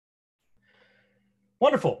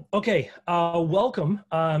Wonderful. Okay, welcome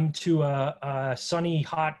to a sunny,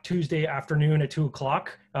 hot Tuesday afternoon at 2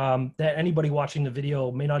 o'clock that anybody watching the video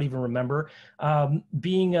may not even remember.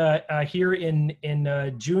 Being here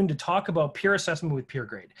in June to talk about peer assessment with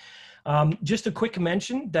Peergrade. Just a quick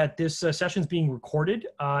mention that this session is being recorded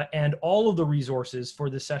and all of the resources for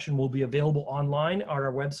this session will be available online on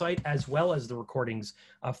our website as well as the recordings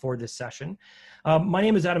for this session. My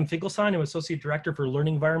name is Adam Finkelstein. I'm Associate Director for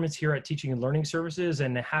Learning Environments here at Teaching and Learning Services,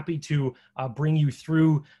 and happy to bring you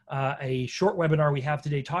through a short webinar we have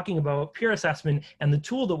today talking about peer assessment and the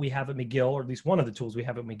tool that we have at McGill, or at least one of the tools we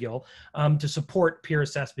have at McGill, to support peer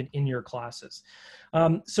assessment in your classes.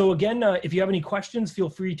 So again, if you have any questions, feel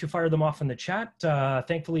free to fire them off in the chat.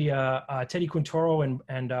 Thankfully, Teddy Quintoro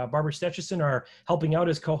and Barbara Stetchison are helping out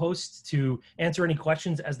as co-hosts to answer any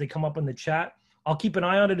questions as they come up in the chat. I'll keep an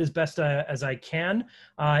eye on it as best as I can.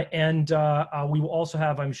 We will also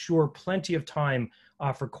have, I'm sure, plenty of time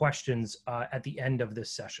for questions at the end of this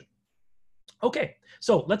session. Okay,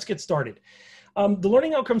 so let's get started. The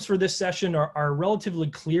learning outcomes for this session are relatively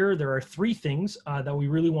clear. There are three things that we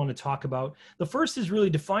really want to talk about. The first is really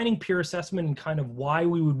defining peer assessment and kind of why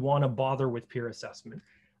we would want to bother with peer assessment.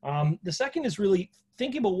 The second is really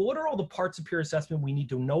thinking about what are all the parts of peer assessment we need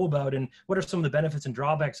to know about and what are some of the benefits and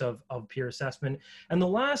drawbacks of peer assessment. And the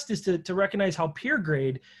last is to recognize how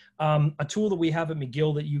Peergrade, a tool that we have at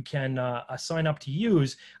McGill that you can sign up to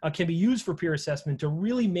use, can be used for peer assessment to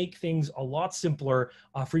really make things a lot simpler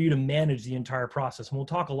for you to manage the entire process. And we'll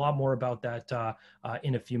talk a lot more about that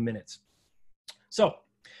in a few minutes. So,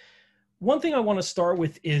 one thing I want to start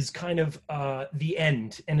with is kind of the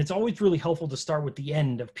end, and it's always really helpful to start with the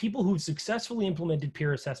end of people who've successfully implemented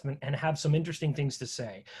peer assessment and have some interesting things to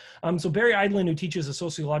say. So Barry Eidlin, who teaches a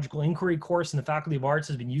sociological inquiry course in the Faculty of Arts,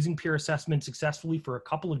 has been using peer assessment successfully for a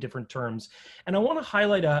couple of different terms. And I want to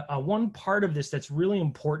highlight one part of this that's really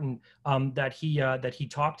important that he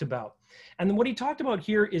talked about. And then what he talked about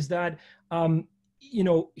here is that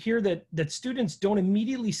here that students don't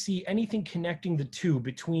immediately see anything connecting the two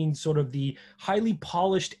between sort of the highly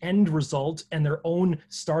polished end result and their own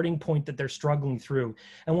starting point that they're struggling through.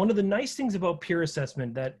 And one of the nice things about peer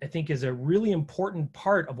assessment that I think is a really important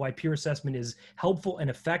part of why peer assessment is helpful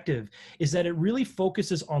and effective is that it really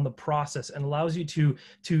focuses on the process and allows you to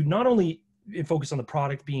not only focus on the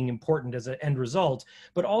product being important as an end result,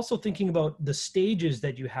 but also thinking about the stages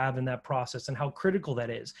that you have in that process and how critical that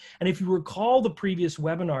is. And if you recall the previous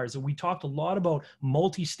webinars, we talked a lot about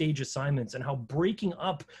multi-stage assignments and how breaking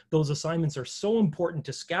up those assignments are so important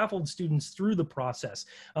to scaffold students through the process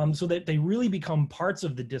so that they really become parts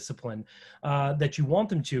of the discipline that you want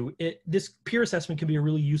them to. This peer assessment can be a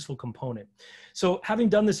really useful component. So having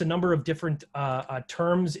done this a number of different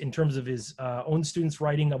terms in terms of his own students'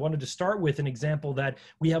 writing, I wanted to start with an example that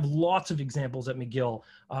we have lots of examples at McGill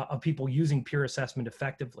of people using peer assessment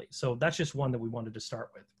effectively. So that's just one that we wanted to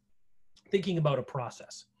start with. Thinking about a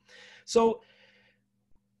process. So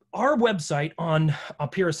our website on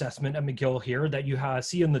peer assessment at McGill here that you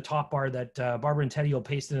see in the top bar that Barbara and Teddy will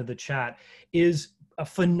paste into the chat is a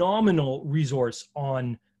phenomenal resource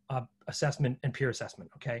on assessment and peer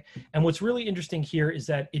assessment, okay? And what's really interesting here is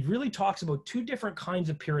that it really talks about two different kinds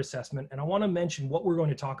of peer assessment, and I want to mention what we're going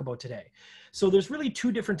to talk about today. So there's really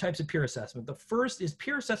two different types of peer assessment. The first is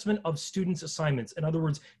peer assessment of students' assignments. In other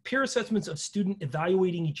words, peer assessments of student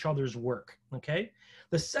evaluating each other's work, okay?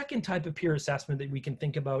 The second type of peer assessment that we can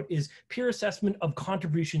think about is peer assessment of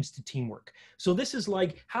contributions to teamwork. So this is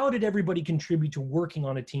like, how did everybody contribute to working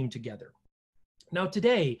on a team together? Now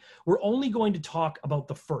today, we're only going to talk about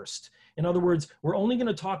the first. In other words, we're only going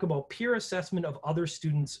to talk about peer assessment of other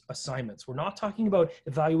students' assignments. We're not talking about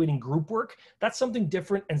evaluating group work. That's something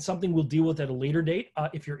different and something we'll deal with at a later date.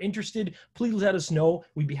 If you're interested, please let us know.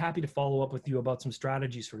 We'd be happy to follow up with you about some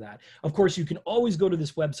strategies for that. Of course, you can always go to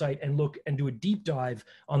this website and look and do a deep dive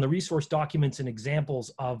on the resource documents and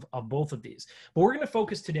examples of both of these. But we're going to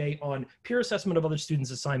focus today on peer assessment of other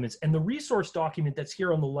students' assignments. And the resource document that's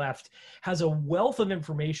here on the left has a wealth of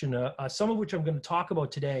information, some of which I'm going to talk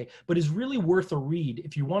about today, but is really worth a read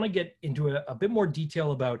if you want to get into a bit more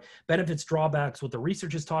detail about benefits, drawbacks, what the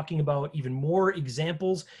research is talking about, even more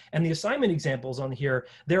examples, and the assignment examples on here.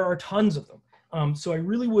 There are tons of them. So I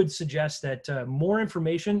really would suggest that more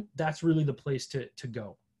information, that's really the place to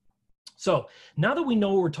go. So now that we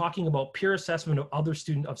know we're talking about peer assessment of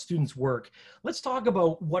students' work, let's talk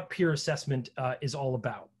about what peer assessment is all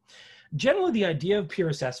about. Generally, the idea of peer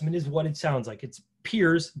assessment is what it sounds like. It's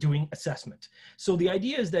peers doing assessment. So the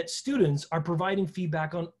idea is that students are providing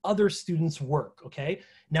feedback on other students' work, okay?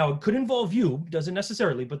 Now, it could involve you, doesn't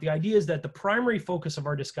necessarily, but the idea is that the primary focus of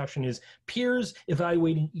our discussion is peers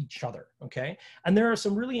evaluating each other, okay? And there are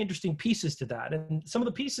some really interesting pieces to that. And some of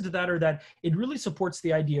the pieces to that are that it really supports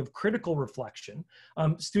the idea of critical reflection.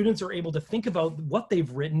 Students are able to think about what they've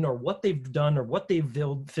written or what they've done or what they've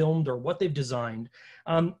filmed or what they've designed,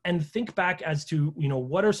 and think back as to, you know,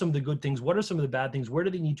 what are some of the good things, what are some of the bad things, where do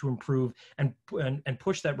they need to improve, and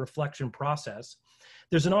push that reflection process.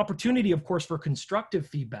 There's an opportunity, of course, for constructive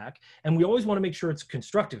feedback, and we always want to make sure it's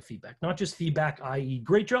constructive feedback, not just feedback, i.e.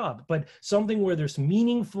 great job, but something where there's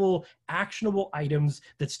meaningful, actionable items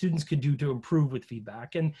that students could do to improve with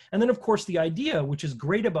feedback. And then, of course, the idea, which is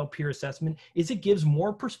great about peer assessment, is it gives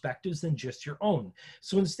more perspectives than just your own.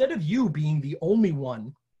 So instead of you being the only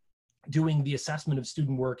one doing the assessment of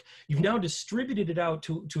student work, you've now distributed it out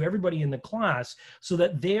to everybody in the class so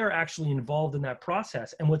that they are actually involved in that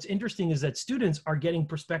process. And what's interesting is that students are getting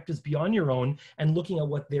perspectives beyond your own and looking at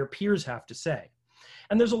what their peers have to say.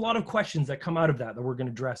 And there's a lot of questions that come out of that we're going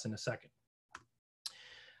to address in a second.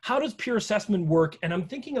 How does peer assessment work? And I'm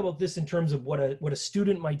thinking about this in terms of what a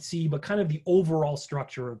student might see, but kind of the overall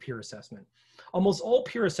structure of peer assessment. Almost all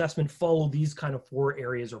peer assessment follow these kind of 4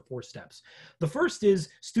 areas or 4 steps. The first is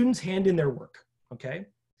students hand in their work, okay?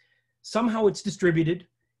 Somehow it's distributed,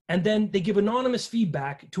 and then they give anonymous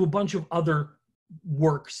feedback to a bunch of other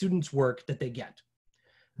students' work that they get.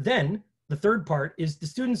 Then the third part is the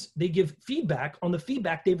students, they give feedback on the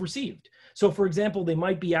feedback they've received. So for example, they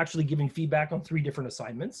might be actually giving feedback on 3 different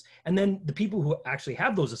assignments. And then the people who actually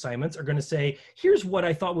have those assignments are going to say, here's what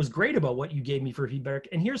I thought was great about what you gave me for feedback.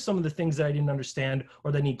 And here's some of the things that I didn't understand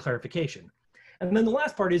or that need clarification. And then the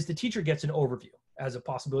last part is the teacher gets an overview as a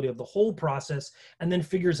possibility of the whole process and then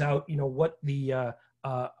figures out, you know, what the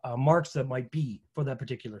marks that might be for that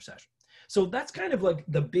particular session. So that's kind of like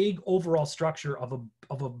the big overall structure of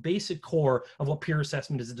a basic core of what peer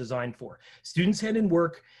assessment is designed for. Students hand in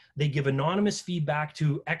work, they give anonymous feedback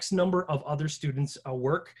to X number of other students'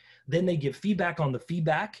 work, then they give feedback on the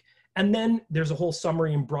feedback, and then there's a whole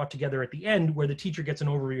summary and brought together at the end where the teacher gets an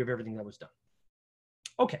overview of everything that was done.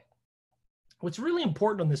 Okay. What's really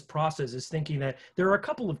important on this process is thinking that there are a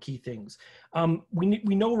couple of key things. We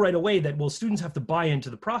know right away that, well, students have to buy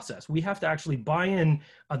into the process. We have to actually buy in,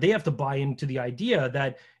 they have to buy into the idea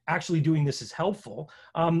that actually doing this is helpful.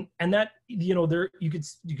 And that, you know, you could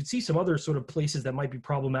see some other sort of places that might be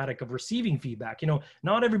problematic of receiving feedback. You know,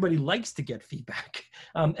 not everybody likes to get feedback.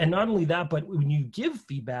 And not only that, but when you give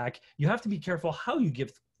feedback, you have to be careful how you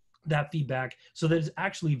give that feedback so that it's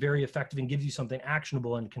actually very effective and gives you something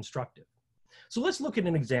actionable and constructive. So let's look at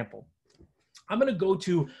an example. I'm going to go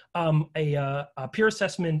to a peer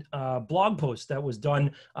assessment blog post that was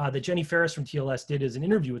done that Jenny Ferris from TLS did as an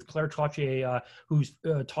interview with Claire Trottier, who's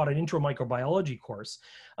taught an intro microbiology course.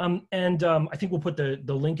 I think we'll put the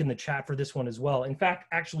link in the chat for this one as well. In fact,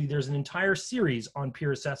 actually, there's an entire series on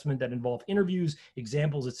peer assessment that involve interviews,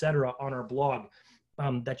 examples, etc., on our blog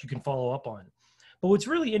that you can follow up on. But what's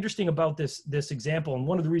really interesting about this example, and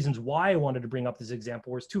one of the reasons why I wanted to bring up this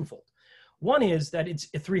example, was twofold. One is that it's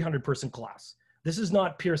a 300-person class. This is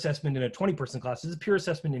not peer assessment in a 20-person class. This is peer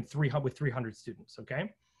assessment with 300 students,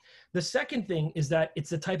 okay? The second thing is that it's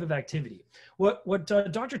the type of activity. What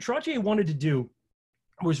Dr. Trottier wanted to do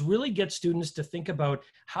was really get students to think about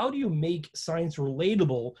how do you make science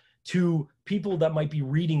relatable to people that might be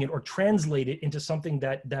reading it or translate it into something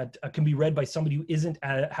that can be read by somebody who doesn't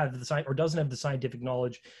have the scientific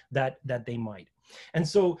knowledge that they might. And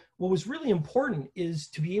so what was really important is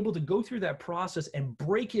to be able to go through that process and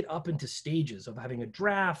break it up into stages of having a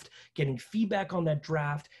draft, getting feedback on that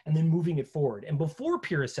draft, and then moving it forward. And before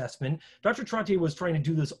peer assessment, Dr. Trottier was trying to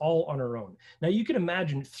do this all on her own. Now you can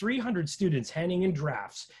imagine 300 students handing in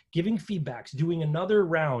drafts, giving feedbacks, doing another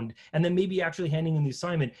round, and then maybe actually handing in the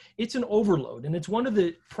assignment. It's an overload. And it's one of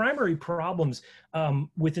the primary problems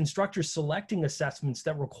with instructors selecting assessments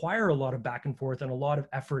that require a lot of back and forth and a lot of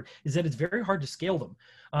effort is that it's very hard to scale them.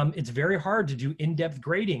 It's very hard to do in-depth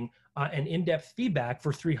grading and in-depth feedback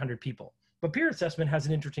for 300 people. But peer assessment has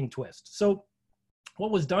an interesting twist. So what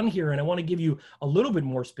was done here, and I want to give you a little bit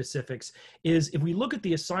more specifics, is if we look at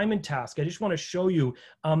the assignment task, I just want to show you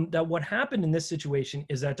that what happened in this situation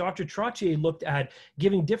is that Dr. Trottier looked at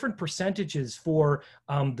giving different percentages for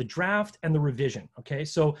the draft and the revision, okay?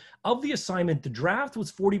 So of the assignment, the draft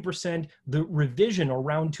was 40%, the revision or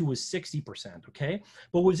round 2 was 60%, okay?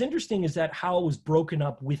 But what's interesting is that how it was broken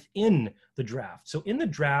up within the draft. So in the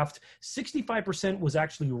draft, 65% was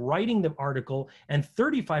actually writing the article and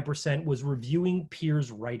 35% was reviewing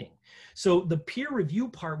peers' writing. So the peer review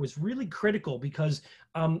part was really critical because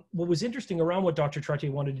what was interesting around what Dr.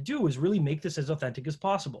 Trottier wanted to do was really make this as authentic as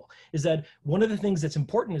possible. Is that one of the things that's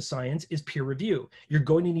important in science is peer review. You're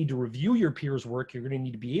going to need to review your peers' work. You're going to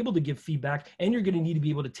need to be able to give feedback, and you're going to need to be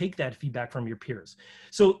able to take that feedback from your peers.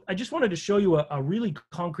 So I just wanted to show you a really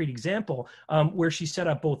concrete example where she set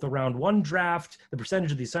up both the round one draft, the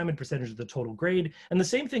percentage of the assignment, percentage of the total grade, and the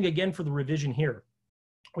same thing again for the revision here.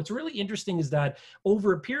 What's really interesting is that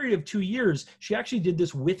over a period of 2 years, she actually did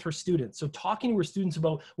this with her students. So talking to her students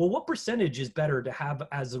about, well, what percentage is better to have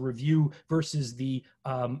as a review versus the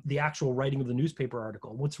actual writing of the newspaper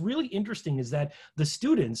article. What's really interesting is that the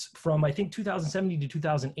students from, I think, 2017 to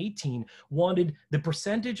 2018 wanted the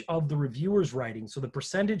percentage of the reviewer's writing. So the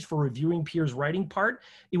percentage for reviewing peers' writing part,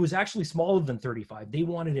 it was actually smaller than 35. They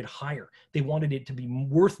wanted it higher. They wanted it to be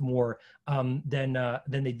worth more than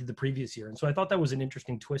they did the previous year. And so I thought that was an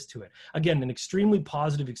interesting twist to it. Again, an extremely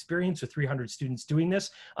positive experience with 300 students doing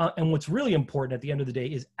this. And what's really important at the end of the day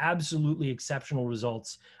is absolutely exceptional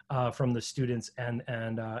results from the students and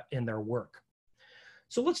in their work.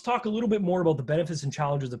 So let's talk a little bit more about the benefits and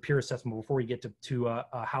challenges of peer assessment before we get to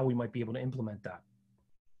how we might be able to implement that.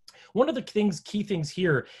 One of the key things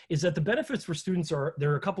here is that the benefits for students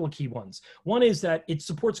there are a couple of key ones. One is that it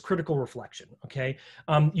supports critical reflection, okay?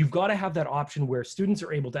 You've got to have that option where students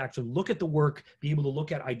are able to actually look at the work, be able to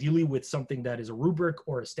look at ideally with something that is a rubric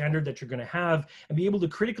or a standard that you're going to have, and be able to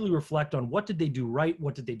critically reflect on what did they do right,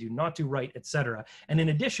 what did they do not do right, etc. And in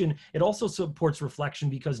addition, it also supports reflection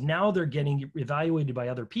because now they're getting evaluated by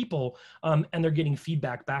other people and they're getting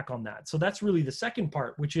feedback back on that. So that's really the second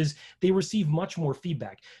part, which is they receive much more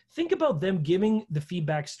feedback. Think about them giving the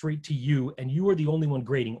feedback straight to you and you are the only one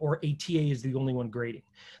grading, or a TA is the only one grading.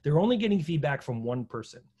 They're only getting feedback from one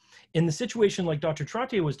person. In the situation like Dr.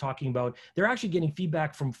 Trottier was talking about, they're actually getting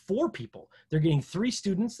feedback from 4 people. They're getting 3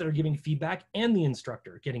 students that are giving feedback and the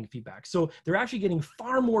instructor getting feedback. So they're actually getting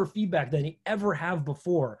far more feedback than they ever have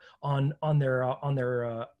before on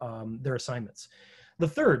their assignments. The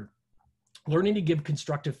third, learning to give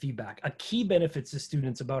constructive feedback. A key benefit to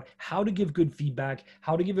students about how to give good feedback,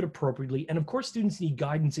 how to give it appropriately. And of course, students need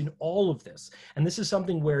guidance in all of this. And this is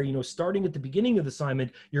something where, starting at the beginning of the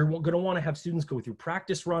assignment, you're going to want to have students go through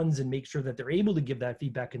practice runs and make sure that they're able to give that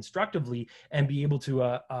feedback constructively and be able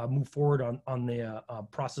to move forward on the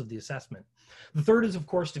process of the assessment. The third is, of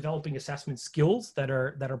course, developing assessment skills that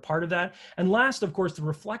are part of that. And last, of course, to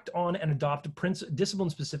reflect on and adopt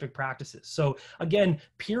discipline-specific practices. So again,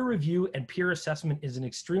 peer review and peer assessment is an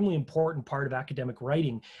extremely important part of academic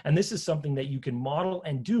writing. And this is something that you can model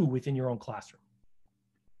and do within your own classroom.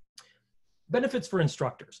 Benefits for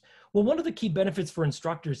instructors. Well, one of the key benefits for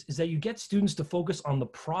instructors is that you get students to focus on the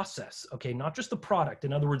process, okay, not just the product.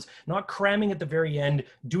 In other words, not cramming at the very end,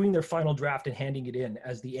 doing their final draft and handing it in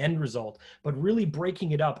as the end result, but really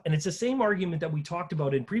breaking it up. And it's the same argument that we talked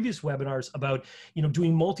about in previous webinars about,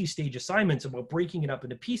 doing multi-stage assignments, about breaking it up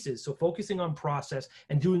into pieces. So focusing on process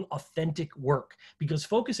and doing authentic work, because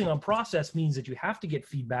focusing on process means that you have to get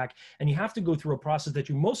feedback and you have to go through a process that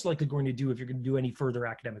you're most likely going to do if you're going to do any further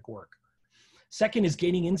academic work. Second is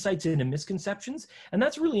gaining insights into misconceptions. And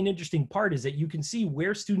that's really an interesting part, is that you can see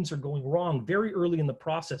where students are going wrong very early in the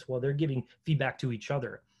process while they're giving feedback to each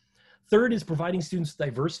other. Third is providing students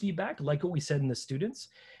diverse feedback, like what we said in the students.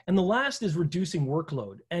 And the last is reducing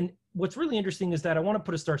workload. And what's really interesting is that I want to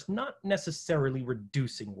put a star, not necessarily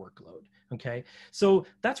reducing workload, okay? So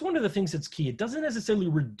that's one of the things that's key. It doesn't necessarily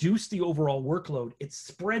reduce the overall workload. It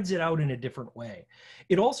spreads it out in a different way.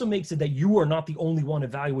 It also makes it that you are not the only one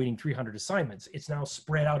evaluating 300 assignments. It's now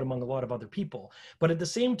spread out among a lot of other people. But at the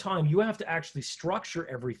same time, you have to actually structure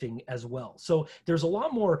everything as well. So there's a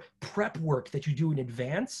lot more prep work that you do in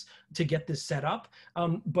advance to get this set up,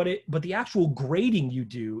 but the actual grading you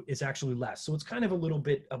do is actually less. So it's kind of a little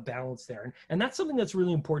bit of balance there. And that's something that's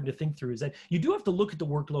really important to think through, is that you do have to look at the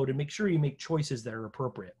workload and make sure you make choices that are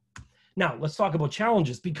appropriate. Now, let's talk about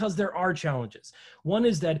challenges, because there are challenges. One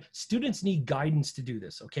is that students need guidance to do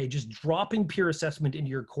this, okay? Just dropping peer assessment into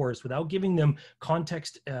your course without giving them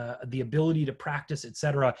context, the ability to practice,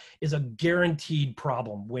 etc., is a guaranteed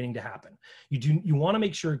problem waiting to happen. You want to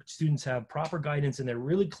make sure students have proper guidance and they're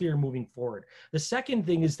really clear moving forward. The second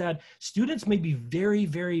thing is that students may be very,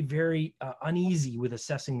 very, very uneasy with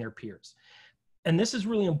assessing their peers. And this is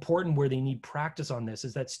really important, where they need practice on this,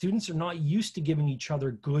 is that students are not used to giving each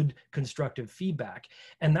other good constructive feedback.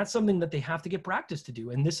 And that's something that they have to get practice to do.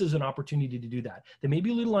 And this is an opportunity to do that. They may be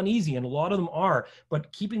a little uneasy, and a lot of them are,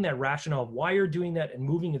 but keeping that rationale of why you're doing that and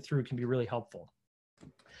moving it through can be really helpful.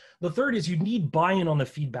 The third is you need buy-in on the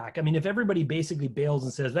feedback. I mean, if everybody basically bails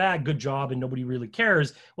and says, good job, and nobody really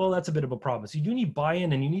cares, well, that's a bit of a problem. So you do need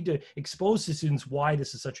buy-in, and you need to expose to students why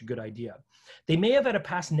this is such a good idea. They may have had a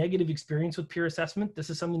past negative experience with peer assessment. This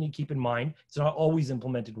is something to keep in mind. It's not always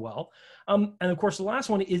implemented well. And of course, the last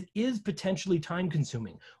one is potentially time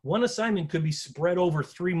consuming. One assignment could be spread over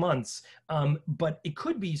 3 months, but it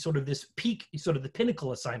could be sort of this peak, sort of the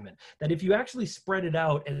pinnacle assignment, that if you actually spread it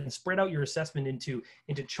out and spread out your assessment into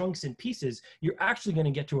chunks and pieces, you're actually going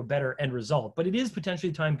to get to a better end result, but it is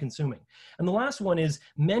potentially time consuming. And the last one is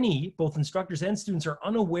many, both instructors and students, are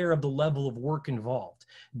unaware of the level of work involved.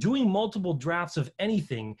 Doing multiple drafts of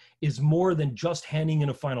anything is more than just handing in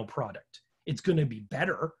a final product. It's going to be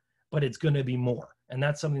better, but it's going to be more. And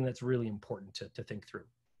that's something that's really important to think through.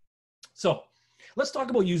 So let's talk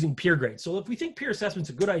about using Peergrade. So if we think peer assessment's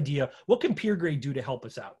a good idea, what can Peergrade do to help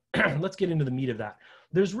us out? Let's get into the meat of that.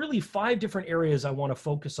 There's really 5 different areas I want to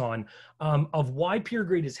focus on of why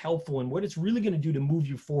Peergrade is helpful and what it's really going to do to move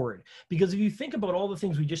you forward. Because if you think about all the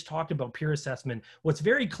things we just talked about peer assessment, what's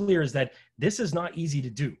very clear is that this is not easy to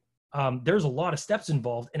do. There's a lot of steps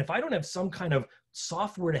involved. And if I don't have some kind of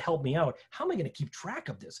software to help me out, how am I going to keep track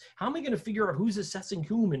of this? How am I going to figure out who's assessing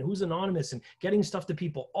whom and who's anonymous and getting stuff to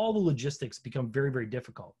people? All the logistics become very, very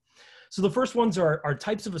difficult. So the first ones are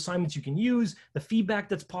types of assignments you can use, the feedback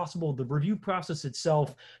that's possible, the review process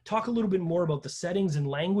itself. Talk a little bit more about the settings and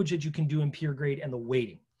language that you can do in Peergrade and the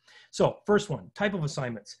weighting. So first one, type of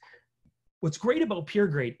assignments. What's great about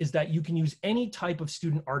Peergrade is that you can use any type of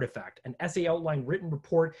student artifact, an essay outline, written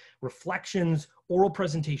report, reflections, oral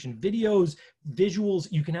presentation videos,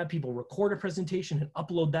 visuals. You can have people record a presentation and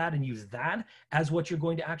upload that and use that as what you're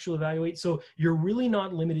going to actually evaluate. So you're really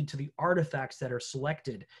not limited to the artifacts that are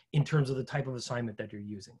selected in terms of the type of assignment that you're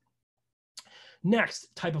using.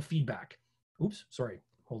 Next, type of feedback. Oops, sorry,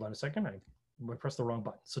 hold on a second. I pressed the wrong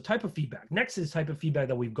button. So type of feedback. Next is type of feedback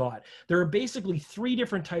that we've got. There are basically 3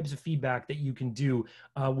 different types of feedback that you can do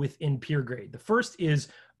within Peergrade. The first is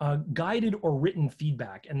guided or written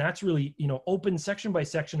feedback. And that's really, open section by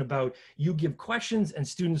section about you give questions and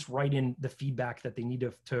students write in the feedback that they need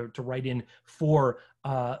to write in for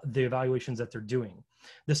the evaluations that they're doing.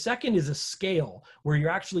 The second is a scale where you're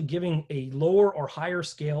actually giving a lower or higher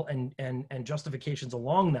scale and justifications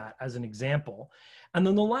along that as an example. And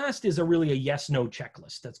then the last is really a yes/no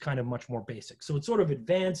checklist that's kind of much more basic. So it's sort of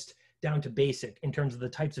advanced down to basic in terms of the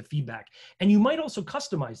types of feedback. And you might also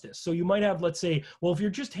customize this. So you might have, let's say, well, if you're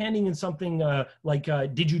just handing in something like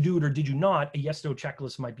did you do it or did you not, a yes/no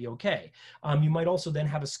checklist might be okay. You might also then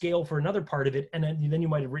have a scale for another part of it, and then you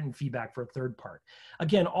might have written feedback for a third part.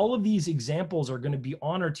 Again, all of these examples are going to be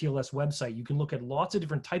on our TLS website. You can look at lots of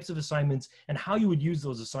different types of assignments and how you would use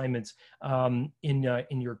those assignments in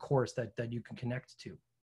your course that you can connect to.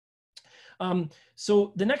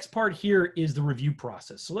 So the next part here is the review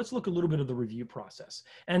process. So let's look a little bit of the review process.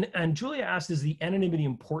 And Julia asked, is the anonymity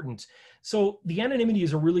important? So the anonymity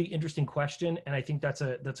is a really interesting question, and I think that's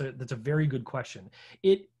a very good question.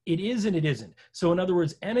 It is and it isn't. So in other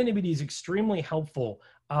words, anonymity is extremely helpful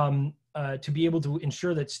to be able to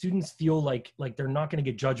ensure that students feel like they're not going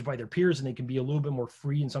to get judged by their peers and they can be a little bit more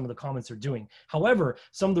free in some of the comments they're doing. However,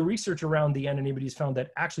 some of the research around the anonymity has found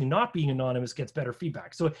that actually not being anonymous gets better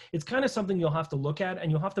feedback. So it's kind of something you'll have to look at,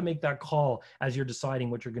 and you'll have to make that call as you're deciding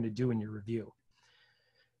what you're going to do in your review.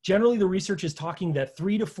 Generally, the research is talking that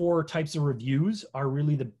 3 to 4 types of reviews are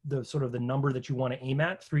really the sort of the number that you want to aim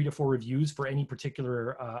at, 3 to 4 reviews for any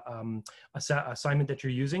particular assignment that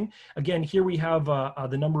you're using. Again, here we have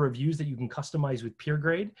the number of reviews that you can customize with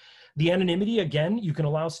Peergrade. The anonymity, again, you can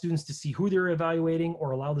allow students to see who they're evaluating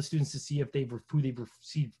or allow the students to see if who they've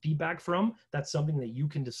received feedback from. That's something that you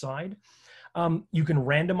can decide. You can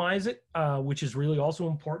randomize it, which is really also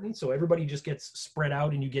important. So everybody just gets spread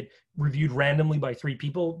out and you get reviewed randomly by 3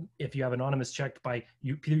 people if you have anonymous checked by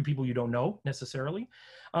 3 people you don't know necessarily.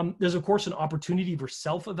 There's of course an opportunity for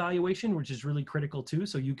self-evaluation, which is really critical too.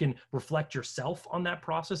 So you can reflect yourself on that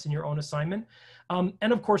process in your own assignment.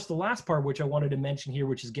 And of course, the last part, which I wanted to mention here,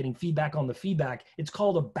 which is getting feedback on the feedback, it's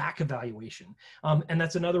called a back evaluation. And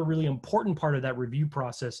that's another really important part of that review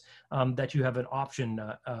process that you have an option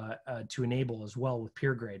to enable as well with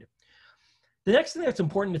Peergrade. The next thing that's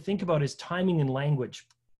important to think about is timing and language.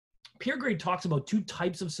 Peergrade talks about 2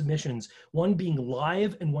 types of submissions, one being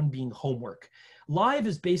live and one being homework. Live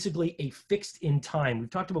is basically a fixed in time. We've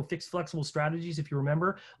talked about fixed flexible strategies, if you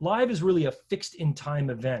remember. Live is really a fixed in time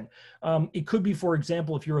event. It could be, for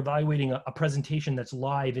example, if you're evaluating a presentation that's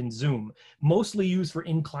live in Zoom, mostly used for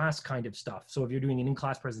in-class kind of stuff. So if you're doing an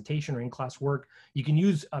in-class presentation or in-class work, you can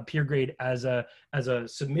use Peergrade as a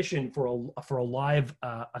submission for a live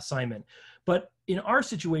assignment. But in our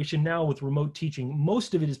situation now with remote teaching,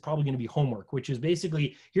 most of it is probably going to be homework, which is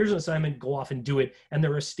basically, here's an assignment, go off and do it. And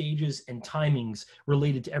there are stages and timings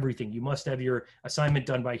related to everything. You must have your assignment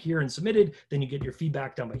done by here and submitted, then you get your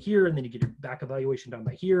feedback done by here, and then you get your back evaluation done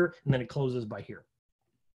by here, and then it closes by here.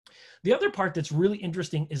 The other part that's really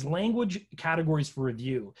interesting is language categories for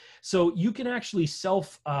review. So you can actually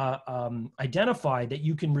self-identify that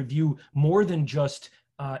you can review more than just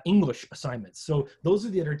English assignments. So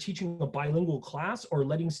those that are teaching a bilingual class or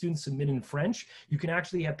letting students submit in French, you can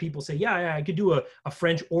actually have people say, yeah, I could do a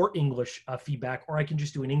French or English feedback, or I can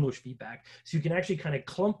just do an English feedback. So you can actually kind of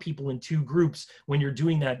clump people in two groups when you're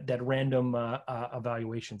doing that random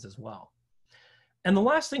evaluations as well. And the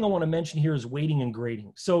last thing I want to mention here is weighting and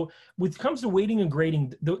grading. So when it comes to weighting and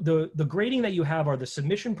grading, the grading that you have are the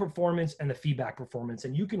submission performance and the feedback performance.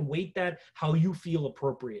 And you can weight that how you feel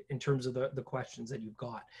appropriate in terms of the questions that you've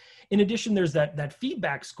got. In addition, there's that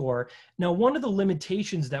feedback score. Now, one of the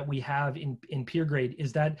limitations that we have in Peergrade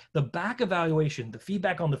is that the back evaluation, the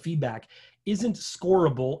feedback on the feedback, isn't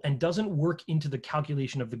scoreable and doesn't work into the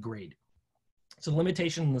calculation of the grade. It's a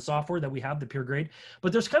limitation in the software that we have, the Peergrade,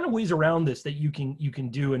 but there's kind of ways around this that you can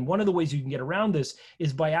do. And one of the ways you can get around this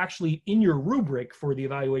is by actually in your rubric for the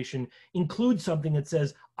evaluation, include something that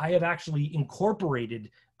says, I have actually incorporated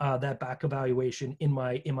that back evaluation in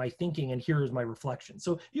my thinking, and here is my reflection.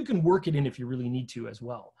 So you can work it in if you really need to as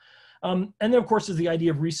well. And then of course is the idea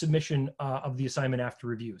of resubmission of the assignment after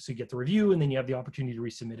review. So you get the review and then you have the opportunity to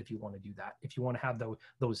resubmit if you want to do that, if you want to have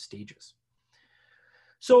those stages.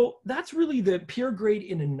 So that's really the Peergrade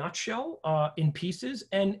in a nutshell, in pieces.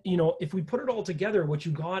 And if we put it all together, what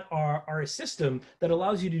you got are a system that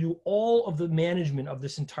allows you to do all of the management of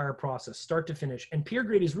this entire process, start to finish. And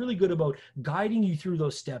Peergrade is really good about guiding you through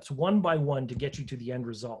those steps one by one to get you to the end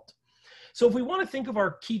result. So if we want to think of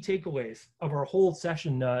our key takeaways of our whole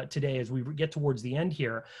session today as we get towards the end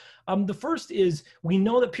here, the first is we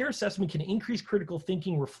know that peer assessment can increase critical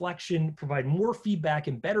thinking, reflection, provide more feedback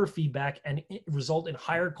and better feedback, and result in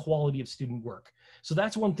higher quality of student work. So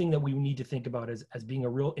that's one thing that we need to think about as being a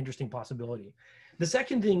real interesting possibility. The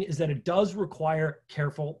second thing is that it does require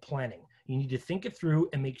careful planning. You need to think it through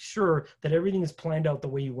and make sure that everything is planned out the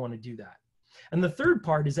way you want to do that. And the third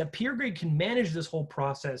part is that Peergrade can manage this whole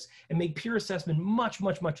process and make peer assessment much,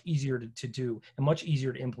 much, much easier to do and much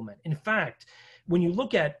easier to implement. In fact, when you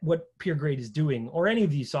look at what Peergrade is doing, or any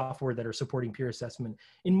of these software that are supporting peer assessment,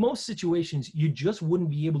 in most situations, you just wouldn't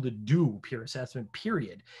be able to do peer assessment,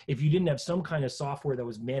 period, if you didn't have some kind of software that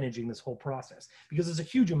was managing this whole process, because it's a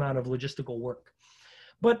huge amount of logistical work.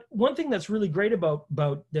 But one thing that's really great about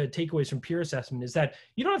the takeaways from peer assessment is that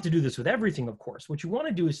you don't have to do this with everything, of course. What you want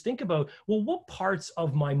to do is think about, well, what parts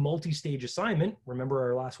of my multi-stage assignment, remember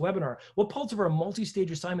our last webinar, what parts of our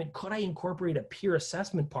multi-stage assignment could I incorporate a peer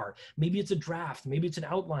assessment part? Maybe it's a draft, maybe it's an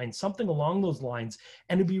outline, something along those lines.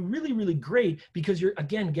 And it'd be really, really great because you're,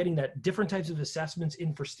 again, getting that different types of assessments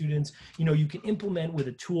in for students. You can implement with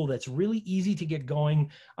a tool that's really easy to get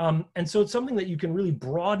going. And so it's something that you can really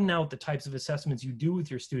broaden out the types of assessments you do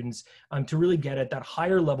with your students to really get at that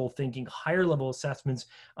higher level thinking, higher level assessments,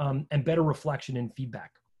 and better reflection and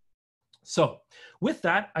feedback. So with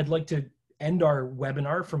that, I'd like to end our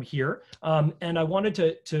webinar from here. And I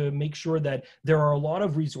wanted to make sure that there are a lot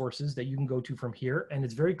of resources that you can go to from here. And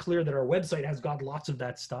it's very clear that our website has got lots of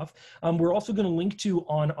that stuff. We're also going to link to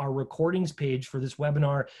on our recordings page for this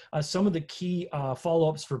webinar, some of the key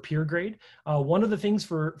follow-ups for Peergrade. One of the things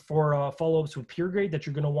for follow-ups with Peergrade that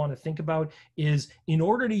you're going to want to think about is in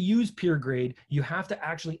order to use Peergrade, you have to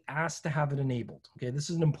actually ask to have it enabled. Okay, this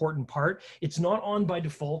is an important part. It's not on by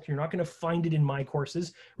default. You're not going to find it in my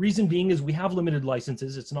courses. Reason being is we have limited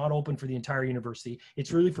licenses. It's not open for the entire university.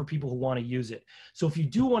 It's really for people who want to use it. So if you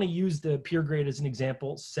do want to use the Peergrade as an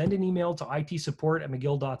example, send an email to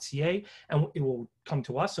itsupport@mcgill.ca and it will come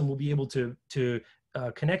to us and we'll be able to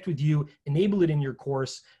connect with you, enable it in your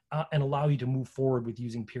course, and allow you to move forward with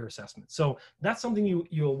using peer assessment. So that's something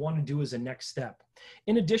you'll want to do as a next step.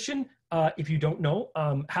 In addition, if you don't know,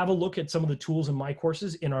 have a look at some of the tools in my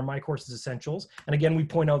courses, in our My Courses Essentials. And again, we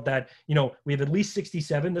point out that, we have at least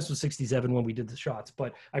 67. This was 67 when we did the shots,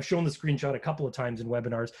 but I've shown the screenshot a couple of times in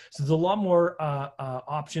webinars. So there's a lot more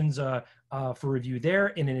options for review there.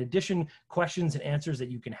 And in addition, questions and answers that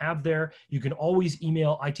you can have there. You can always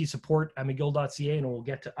email itsupport@mcgill.ca and it will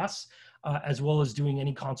get to us, as well as doing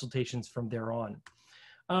any consultations from there on.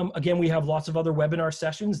 Again, we have lots of other webinar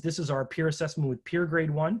sessions. This is our peer assessment with Peergrade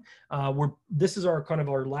 1. This is our kind of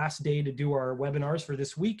our last day to do our webinars for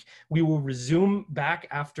this week. We will resume back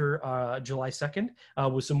after July 2nd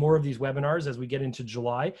with some more of these webinars as we get into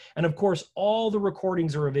July. And of course, all the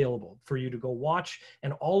recordings are available for you to go watch,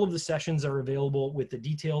 and all of the sessions are available with the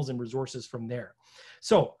details and resources from there.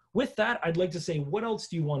 So with that, I'd like to say, what else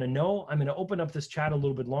do you want to know? I'm going to open up this chat a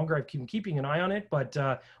little bit longer. I've been keeping an eye on it, but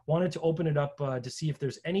wanted to open it up to see if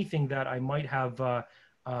there's anything that I might have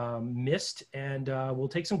missed, and we'll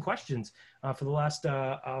take some questions for the last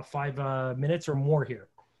 5 minutes or more here.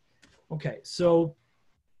 Okay, so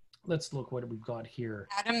let's look what we've got here.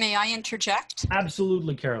 Adam, may I interject?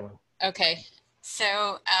 Absolutely, Carolyn. Okay,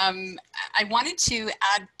 so I wanted to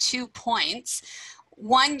add 2 points.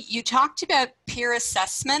 One, you talked about peer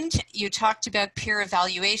assessment, you talked about peer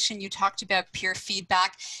evaluation, you talked about peer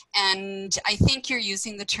feedback, and I think you're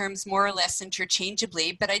using the terms more or less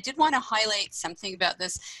interchangeably, but I did want to highlight something about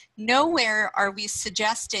this. Nowhere are we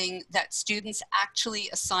suggesting that students actually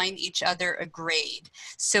assign each other a grade.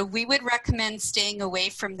 So we would recommend staying away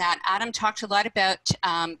from that. Adam talked a lot about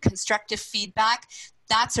constructive feedback.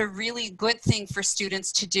 That's a really good thing for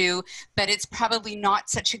students to do, but it's probably not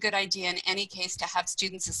such a good idea in any case to have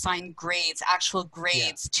students assign grades, actual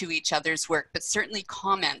grades to each other's work, but certainly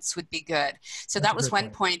comments would be good. So that was one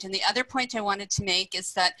point. And the other point I wanted to make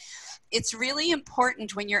is that it's really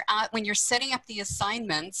important when you're setting up the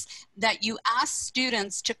assignments that you ask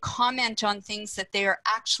students to comment on things that they are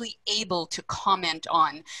actually able to comment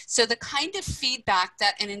on. So the kind of feedback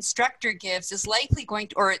that an instructor gives is likely going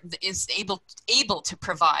to, or is able to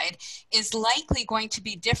provide, is likely going to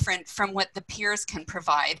be different from what the peers can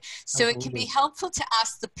provide. So It can be helpful to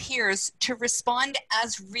ask the peers to respond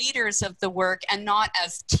as readers of the work and not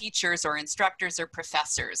as teachers or instructors or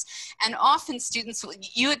professors. And often students,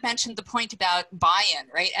 you had mentioned the point about buy-in,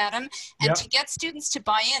 right, Adam? And to get students to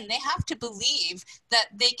buy in, they have to believe that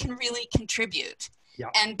they can really contribute.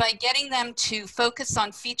 And by getting them to focus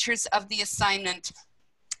on features of the assignment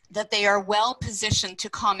that they are well positioned to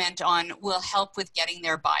comment on will help with getting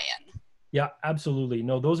their buy-in. Yeah, absolutely.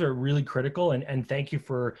 No, those are really critical, and thank you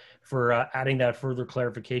for adding that further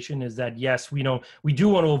clarification. Is that yes, we know we do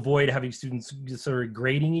want to avoid having students sort of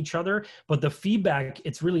grading each other, but the feedback,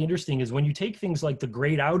 it's really interesting, is when you take things like the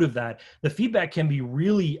grade out of that, the feedback can be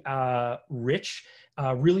really rich,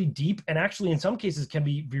 really deep, and actually in some cases can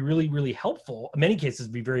be really, really helpful. In many cases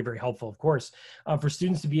be very, very helpful, of course, for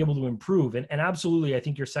students to be able to improve. And absolutely, I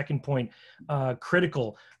think your second point,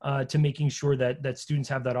 critical to making sure that students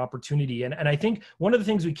have that opportunity. And I think one of the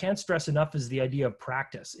things we can't stress enough is the idea of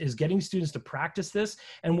practice, is getting students to practice this.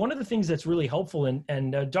 And one of the things that's really helpful,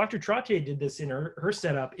 and Dr. Trottier did this in her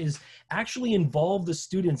setup, is actually involve the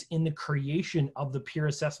students in the creation of the peer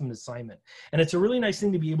assessment assignment. And it's a really nice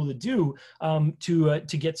thing to be able to do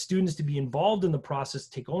to get students to be involved in the process,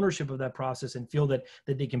 take ownership of that process, and feel that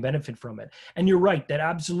they can benefit from it. And you're right, that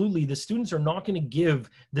absolutely the students are not going to give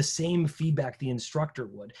the same feedback the instructor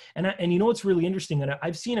would. And you know what's really interesting, and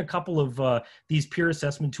I've seen a couple of these peer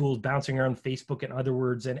assessment tools bouncing around Facebook and other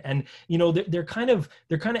words, and you know they're kind of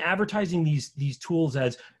advertising these tools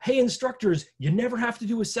as, hey instructors, you never have to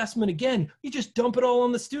do assessment again, you just dump it all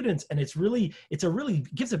on the students. And it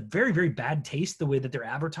gives a very, very bad taste the way that they're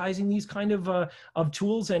advertising these kind of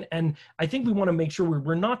tools. And I think we want to make sure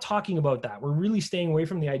we're not talking about that. We're really staying away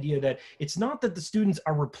from the idea that it's not that the students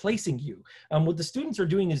are replacing you. What the students are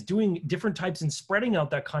doing is doing different types and spreading out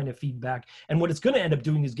that kind of feedback. And what it's going to end up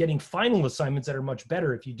doing is getting final assignments that are much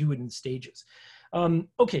better if you do it in stages.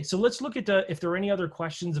 Okay, so let's look at if there are any other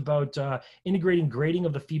questions about integrating grading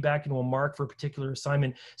of the feedback into a mark for a particular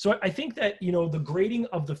assignment. So I think that, you know, the grading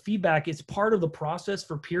of the feedback is part of the process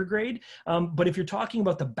for Peergrade. But if you're talking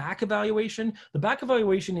about the back evaluation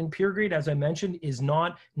in Peergrade, as I mentioned, is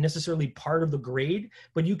not necessarily part of the grade,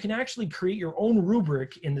 but you can actually create your own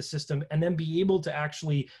rubric in the system and then be able to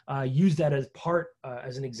actually use that as part,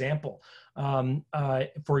 as an example.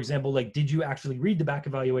 For example, like, did you actually read the back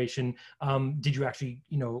evaluation? Did you actually,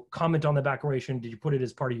 you know, comment on the back evaluation? Did you put it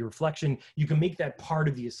as part of your reflection? You can make that part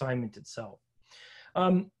of the assignment itself.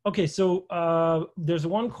 Okay, so there's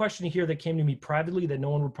one question here that came to me privately that no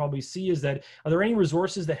one would probably see, is that, are there any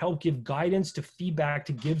resources that help give guidance to feedback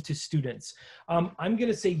to give to students? I'm going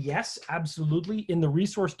to say yes, absolutely. In the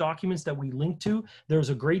resource documents that we link to, there's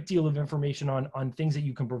a great deal of information on things that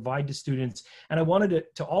you can provide to students. And I wanted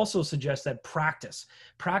to also suggest that practice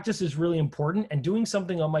is really important, and doing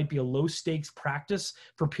something that might be a low stakes practice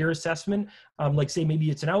for peer assessment, like say maybe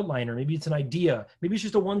it's an outline, or maybe it's an idea, maybe it's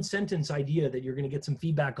just a one sentence idea that you're going to get some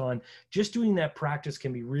feedback on. Just doing that practice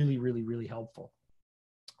can be really, really, really helpful.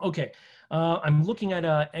 Okay, I'm looking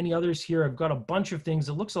at any others here. I've got a bunch of things.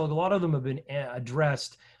 It looks like a lot of them have been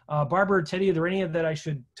addressed. Barbara, Teddy, are there any that I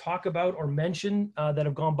should talk about or mention that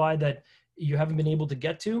have gone by that you haven't been able to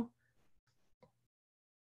get to?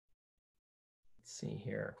 Let's see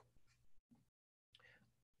here.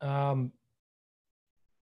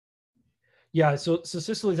 Yeah, so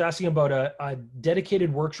Cicely's asking about a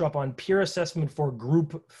dedicated workshop on peer assessment for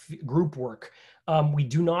group work. We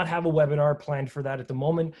do not have a webinar planned for that at the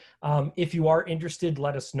moment. If you are interested,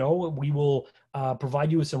 let us know. We will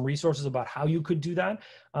provide you with some resources about how you could do that.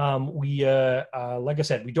 Like I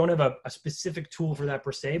said, we don't have a specific tool for that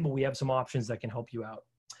per se, but we have some options that can help you out.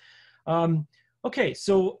 Okay,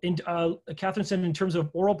 so Catherine said, in terms of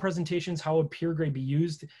oral presentations, how would Peergrade be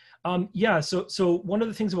used? Yeah, so one of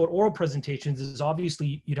the things about oral presentations is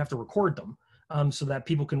obviously you'd have to record them so that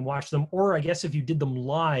people can watch them. Or I guess if you did them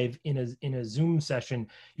live in a Zoom session,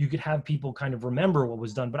 you could have people kind of remember what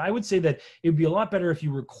was done. But I would say that it would be a lot better if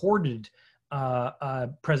you recorded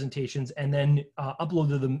presentations and then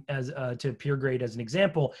uploaded them as to Peergrade as an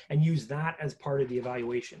example and use that as part of the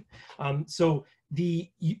evaluation. So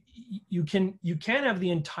you can have the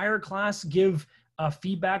entire class give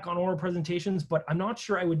feedback on oral presentations, but I'm not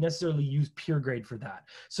sure I would necessarily use Peergrade for that.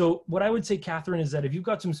 So what I would say, Catherine, is that if you've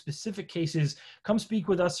got some specific cases, come speak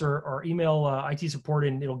with us or email IT support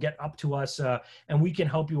and it'll get up to us and we can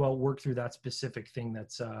help you out work through that specific thing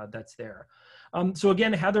that's there. So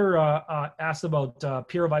again, Heather asked about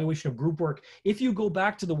peer evaluation of group work. If you go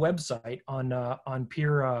back to the website on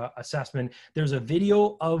peer assessment, there's a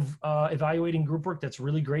video of evaluating group work that's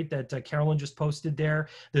really great that Carolyn just posted there.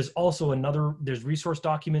 There's also there's resource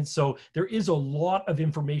documents. So there is a lot of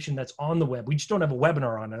information that's on the web. We just don't have a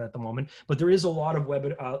webinar on it at the moment, but there is a lot of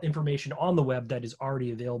web information on the web that is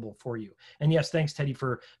already available for you. And yes, thanks, Teddy,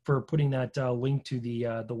 for putting that link to the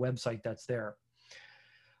website that's there.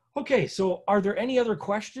 Okay, so are there any other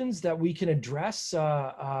questions that we can address?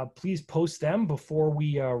 Please post them before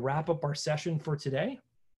we wrap up our session for today.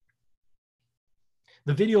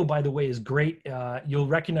 The video, by the way, is great. You'll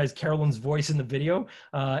recognize Carolyn's voice in the video,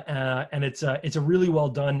 and it's a really well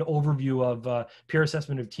done overview of peer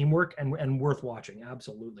assessment of teamwork and worth watching,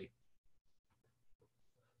 absolutely.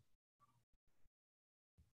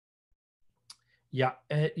 Yeah,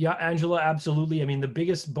 yeah, Angela, absolutely. I mean, the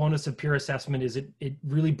biggest bonus of peer assessment is it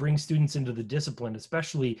really brings students into the discipline,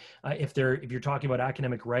 especially if you're talking about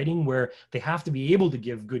academic writing, where they have to be able to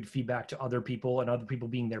give good feedback to other people and other people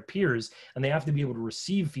being their peers, and they have to be able to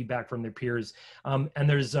receive feedback from their peers. And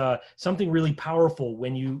there's something really powerful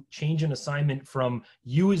when you change an assignment from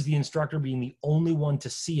you as the instructor being the only one to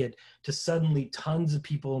see it to suddenly tons of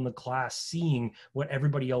people in the class seeing what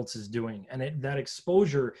everybody else is doing. And that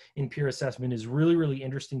exposure in peer assessment is really, really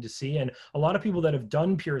interesting to see. And a lot of people that have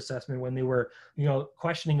done peer assessment when they were,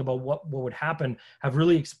 questioning about what would happen have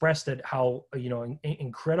really expressed that how,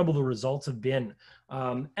 incredible the results have been.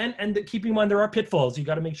 And keep in mind, there are pitfalls. You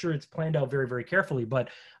got to make sure it's planned out very, very carefully, but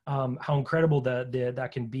how incredible that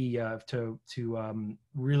can be to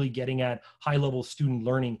really getting at high level student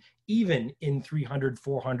learning, even in 300,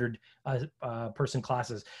 400 person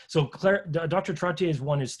classes. So Dr. Trottier's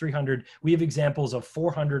one is 300. We have examples of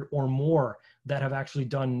 400 or more that have actually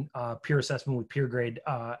done peer assessment with Peergrade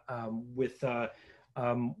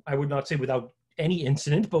I would not say without any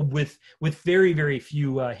incident, but with very, very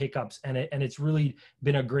few hiccups. And it's really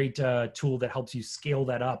been a great tool that helps you scale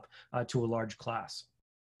that up to a large class.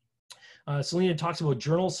 Selena talks about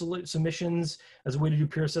journal submissions as a way to do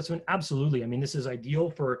peer assessment. Absolutely. I mean, this is ideal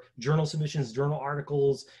for journal submissions, journal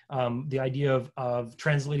articles, the idea of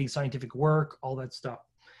translating scientific work, all that stuff.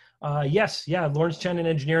 Yes, yeah, Lawrence Chen in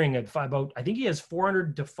engineering at I think he has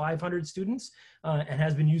 400 to 500 students and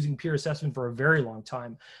has been using peer assessment for a very long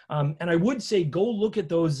time. And I would say go look at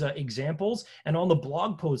those examples, and on the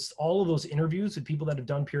blog posts, all of those interviews with people that have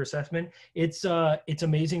done peer assessment. It's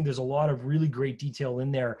amazing. There's a lot of really great detail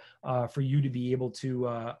in there for you to be able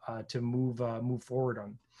to move forward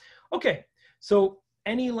on. Okay, so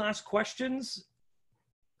any last questions?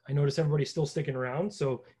 I notice everybody's still sticking around.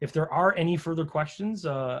 So if there are any further questions,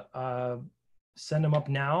 send them up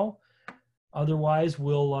now. Otherwise,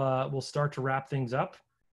 we'll start to wrap things up.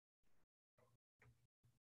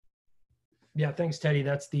 Yeah, thanks, Teddy.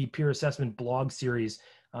 That's the peer assessment blog series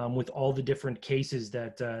with all the different cases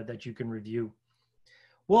that you can review.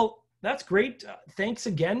 Well, that's great. Thanks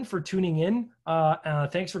again for tuning in.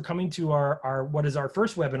 Thanks for coming to what is our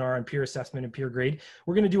first webinar on peer assessment and Peergrade.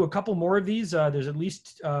 We're going to do a couple more of these. There's at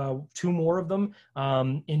least 2 more of them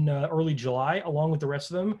in early July, along with the rest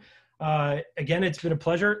of them. Again, it's been a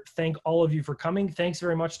pleasure. Thank all of you for coming. Thanks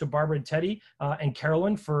very much to Barbara and Teddy and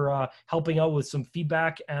Carolyn for helping out with some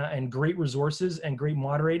feedback and great resources and great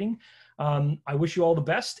moderating. I wish you all the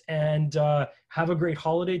best and have a great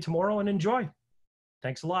holiday tomorrow and enjoy.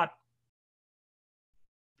 Thanks a lot.